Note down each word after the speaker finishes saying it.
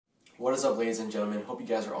What is up, ladies and gentlemen? Hope you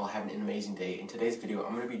guys are all having an amazing day. In today's video,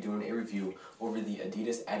 I'm going to be doing a review over the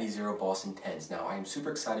Adidas Adizero Boston 10s. Now, I am super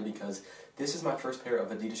excited because this is my first pair of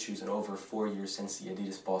Adidas shoes in over 4 years since the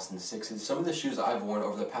Adidas Boston 6s. Some of the shoes I've worn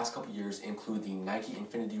over the past couple years include the Nike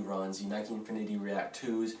Infinity Runs, the Nike Infinity React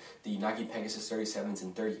 2s, the Nike Pegasus 37s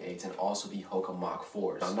and 38s, and also the Hoka Mach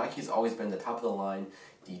 4s. Now, Nike has always been the top of the line,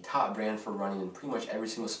 the top brand for running in pretty much every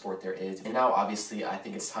single sport there is. And now, obviously, I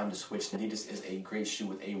think it's time to switch. Adidas is a great shoe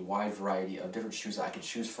with a wide variety of different shoes that I could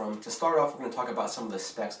choose from. To start off, we're going to talk about some of the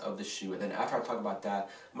specs of the shoe. And then after I talk about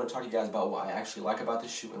that, I'm going to talk to you guys about what I actually like about the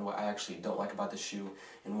shoe and what I actually don't like about the shoe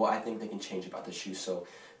and what I think they can change about the shoe. So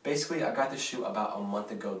basically, I got this shoe about a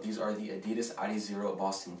month ago. These are the Adidas Adizero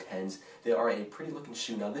Boston 10s. They are a pretty looking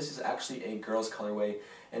shoe. Now, this is actually a girl's colorway,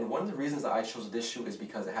 and one of the reasons that I chose this shoe is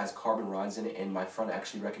because it has carbon rods in it, and my friend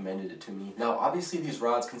actually recommended it to me. Now, obviously, these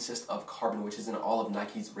rods consist of carbon, which is in all of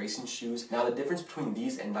Nike's racing shoes. Now, the difference between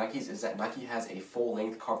these and Nike's is that Nike has a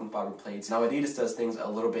full-length carbon fiber plates. Now, Adidas does things a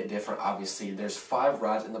little bit different, obviously. There's 5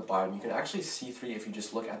 rods in the bottom. You can actually see 3 if you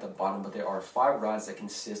just look at the bottom, but there are 5 rods that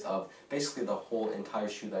consist of basically the whole entire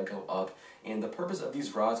shoe that go up. And the purpose of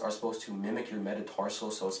these rods are supposed to mimic your metatarsal,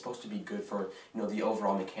 so it's supposed to be good for, the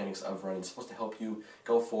overall mechanics of running. It's supposed to help you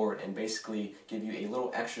go forward and basically give you a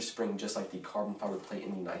little extra spring, just like the carbon fiber plate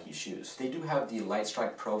in the Nike shoes. They do have the Light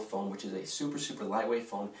Strike Pro foam, which is a super lightweight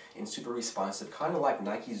foam and super responsive, kind of like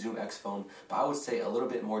Nike Zoom X foam, but I would say a little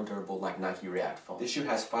bit more durable like Nike React foam. This shoe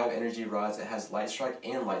has 5 energy rods. It has Light Strike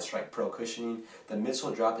and Light Strike Pro cushioning. The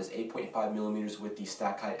midsole drop is 8.5 millimeters with the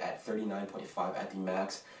stack height at 39.5 at the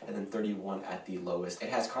max and then 31 at the lowest. It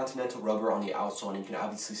has Continental rubber on the outsole, and you can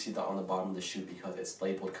obviously see that on the bottom of the shoe because it's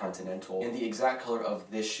labeled Continental. And the exact color of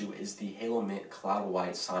this shoe is the Halo Mint Cloud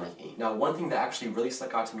White Sonic Ink. Now, one thing that actually really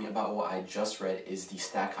stuck out to me about what I just read is the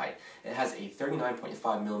stack height. It has a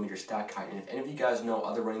 39.5 millimeter stack height, and if any of you guys know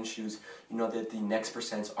other running shoes, you know that the next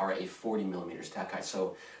percents are a 40 millimeter stack height.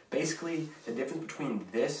 So basically, the difference between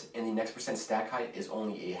this and the next percent stack height is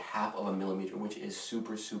only a half of a millimeter, which is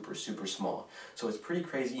super small. So it's pretty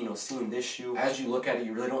crazy, seeing this shoe. As you look at it,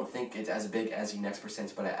 you really don't think it's as big as the next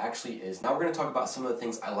percent, but it actually is. Now we're going to talk about some of the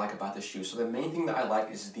things I like about the shoe. So the main thing that I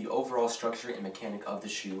like is the overall structure and mechanic of the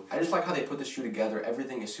shoe. I just like how they put the shoe together.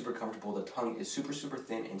 Everything is super comfortable. The tongue is super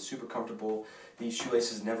thin and super comfortable. These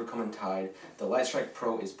shoelaces never come untied. The Light Strike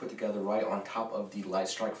Pro is put together right on top of the Light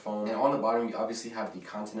Strike foam. And on the bottom, you obviously have the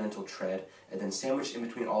Continental tread, and then sandwiched in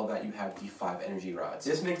between all of that, you have the 5 energy rods.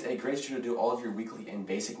 This makes a great shoe to do all of your weekly and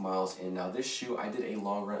basic miles in. Now, this shoe, I did a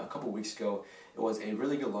long run a couple weeks ago. It was a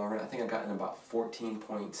really good long run. I think I got in about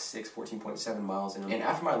 14.6, 14.7 miles in them. And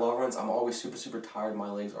after my long runs, I'm always super tired. My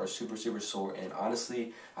legs are super sore. And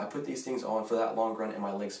honestly, I put these things on for that long run, and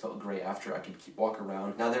my legs felt great after I could walk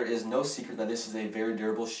around. Now, there is no secret that this is a very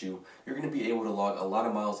durable shoe. You're going to be able to log a lot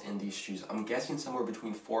of miles in these shoes. I'm guessing somewhere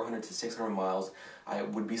between 400 to 600 miles. I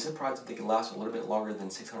would be surprised if they could last a little bit longer than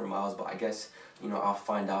 600 miles, but I guess, I'll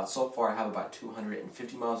find out. So far, I have about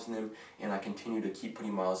 250 miles in them, and I continue to keep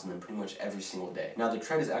putting miles in them pretty much every single day. Now, the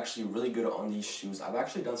tread is actually really good on these shoes. I've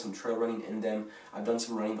actually done some trail running in them. I've done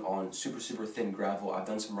some running on super thin gravel. I've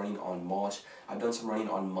done some running on mulch. I've done some running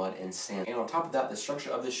on mud and sand. And on top of that, the structure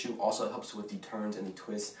of the shoe also helps with the turns and the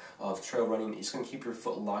twists of trail running. It's going to keep your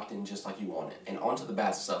foot locked in just like you want it. And onto the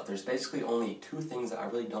bad stuff. There's basically only 2 things that I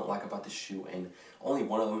really don't like about the shoe, and only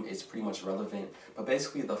one of them is pretty much relevant. But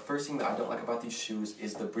basically, the first thing that I don't like about these shoes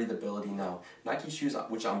is the breathability. Now, Nike shoes,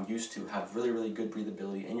 which I'm used to, have really good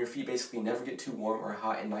breathability, and your feet basically never get too warm or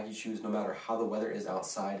hot in Nike shoes no matter how the weather is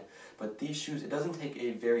outside. But these shoes, it doesn't take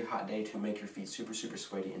a very hot day to make your feet super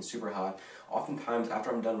sweaty and super hot. Oftentimes,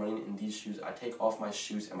 after I'm done running in these shoes, I take off my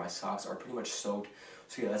shoes and my socks are pretty much soaked.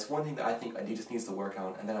 So yeah, that's one thing that I think Adidas needs to work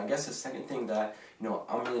on. And then I guess the second thing that,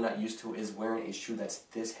 I'm really not used to is wearing a shoe that's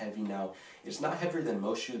this heavy. Now, it's not heavier than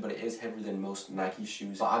most shoes, but it is heavier than most Nike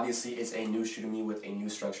shoes. But obviously, it's a new shoe to me with a new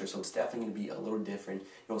structure, so it's definitely going to be a little different.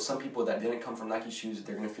 Some people that didn't come from Nike shoes,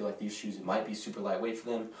 they're going to feel like these shoes might be super lightweight for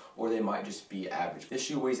them, or they might just be average. This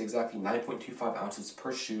shoe weighs exactly 9.25 ounces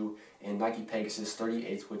per shoe, and Nike Pegasus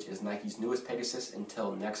 38, which is Nike's newest Pegasus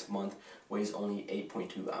until next month, weighs only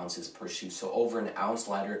 8.2 ounces per shoe. So over an ounce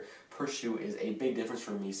lighter per shoe is a big difference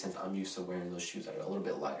for me since I'm used to wearing those shoes that are a little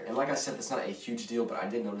bit lighter. And like I said, that's not a huge deal, but I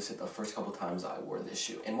did notice it the first couple times I wore this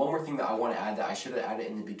shoe. And one more thing that I want to add that I should have added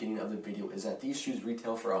in the beginning of the video is that these shoes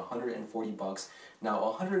retail for 140 bucks. Now,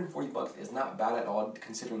 140 bucks is not bad at all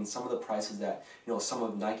considering some of the prices that, some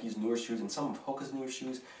of Nike's newer shoes and some of Hoka's newer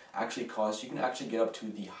shoes actually cost. You can actually get up to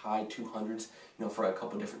the high 200s, for a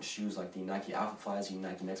couple different shoes like the Nike Alpha Flies, the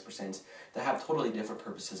Nike Next Percents that have totally different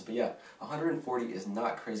purposes. But yeah, 140 is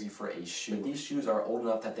not crazy for a shoe. But these shoes are old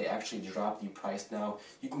enough that they actually drop the price now.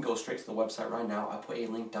 You can go straight to the website right now. I put a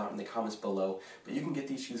link down in the comments below, but you can get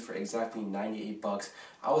these shoes for exactly 98 bucks.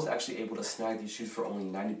 I was actually able to snag these shoes for only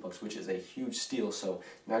 90 bucks, which is a huge steal. So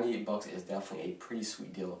 98 bucks is definitely a pretty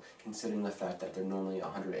sweet deal considering the fact that they're normally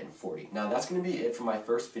 140. Now that's going to be it for my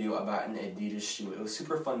first video about an Adidas shoe. It was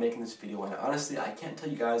super fun making this video, and honestly I can't tell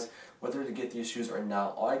you guys whether to get these shoes or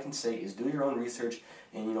not. All I can say is do your own research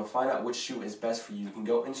and find out which shoe is best for you. You can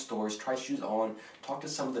go in stores, try shoes on, talk to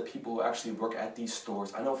some of the people who actually work at these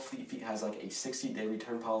stores. I know Fleet Feet has like a 60-day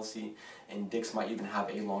return policy, and Dick's might even have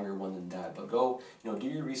a longer one than that. But go, do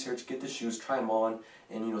your research, get the shoes, try them on,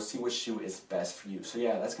 and see which shoe is best for you. So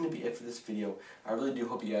yeah, that's gonna be it for this video. I really do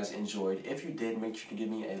hope you guys enjoyed. If you did, make sure to give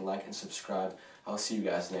me a like and subscribe. I'll see you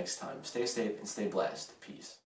guys next time. Stay safe and stay blessed. Peace.